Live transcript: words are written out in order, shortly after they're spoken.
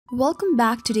Welcome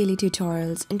back to Daily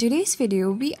Tutorials. In today's video,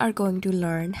 we are going to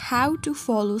learn how to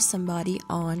follow somebody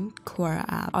on Quora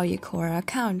app or your Quora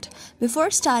account. Before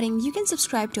starting, you can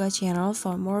subscribe to our channel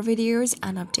for more videos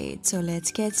and updates. So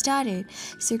let's get started.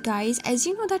 So guys, as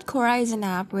you know that Quora is an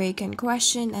app where you can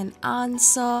question and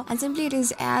answer, and simply it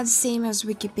is as same as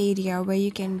Wikipedia, where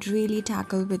you can really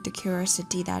tackle with the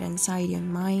curiosity that inside your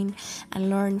mind and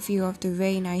learn few of the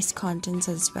very nice contents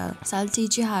as well. So I'll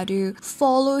teach you how to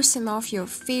follow some of your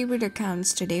favorite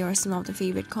accounts today, or some of the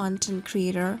favorite content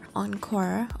creator on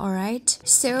Quora. Alright,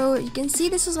 so you can see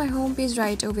this is my homepage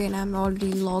right over, and I'm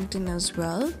already logged in as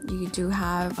well. You do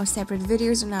have a separate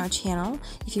videos on our channel.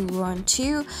 If you want to,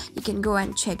 you can go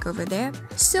and check over there.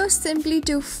 So simply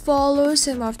to follow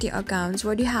some of the accounts,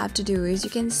 what you have to do is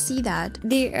you can see that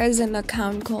there is an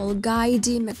account called Guy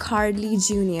D. McCardley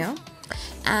Jr.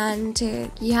 and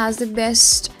he has the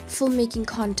best filmmaking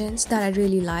contents that I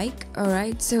really like.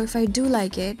 Alright, so if I do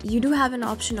like it, you do have an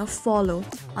option of follow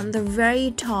on the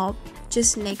very top,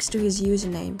 just next to his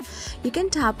username. You can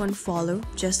tap on follow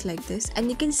just like this, and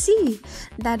you can see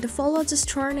that the follow just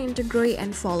turn into gray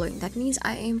and following. That means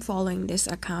I am following this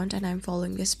account and I'm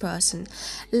following this person.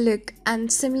 Look,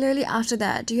 and similarly after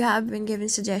that you have been given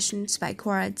suggestions by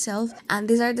Quora itself, and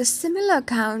these are the similar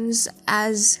accounts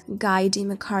as Guy D.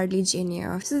 McCardley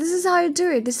Jr. So this is how you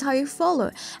do it, this is how you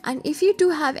follow. And if you do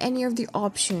have any of the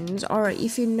options, or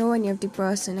if you know any of the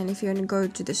person, and if you want to go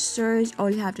to the search, all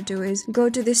you have to do is go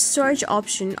to this search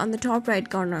option on the top right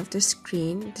corner of the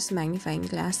screen, this magnifying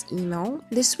glass email.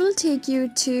 This will take you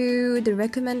to the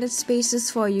recommended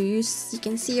spaces for you. You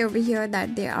can see over here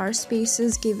that there are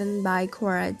spaces given by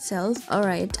Quora itself.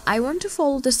 Alright, I want to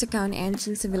follow this account,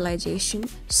 Ancient Civilization.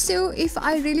 So if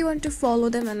I really want to follow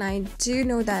them and I do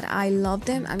know that I love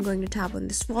them, I'm going to tap on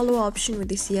this follow option with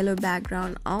this yellow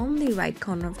background on the right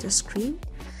corner of the screen.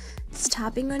 Just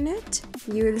tapping on it,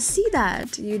 you will see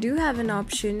that you do have an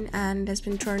option and has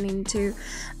been turned into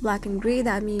black and gray.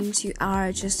 That means you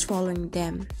are just following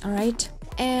them. Alright,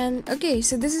 and okay,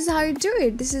 so this is how you do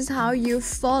it, this is how you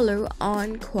follow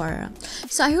on Quora.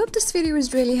 So I hope this video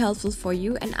was really helpful for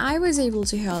you and I was able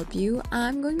to help you.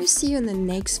 I'm going to see you in the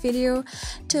next video.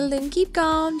 Till then, keep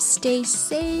calm, stay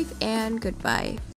safe, and goodbye.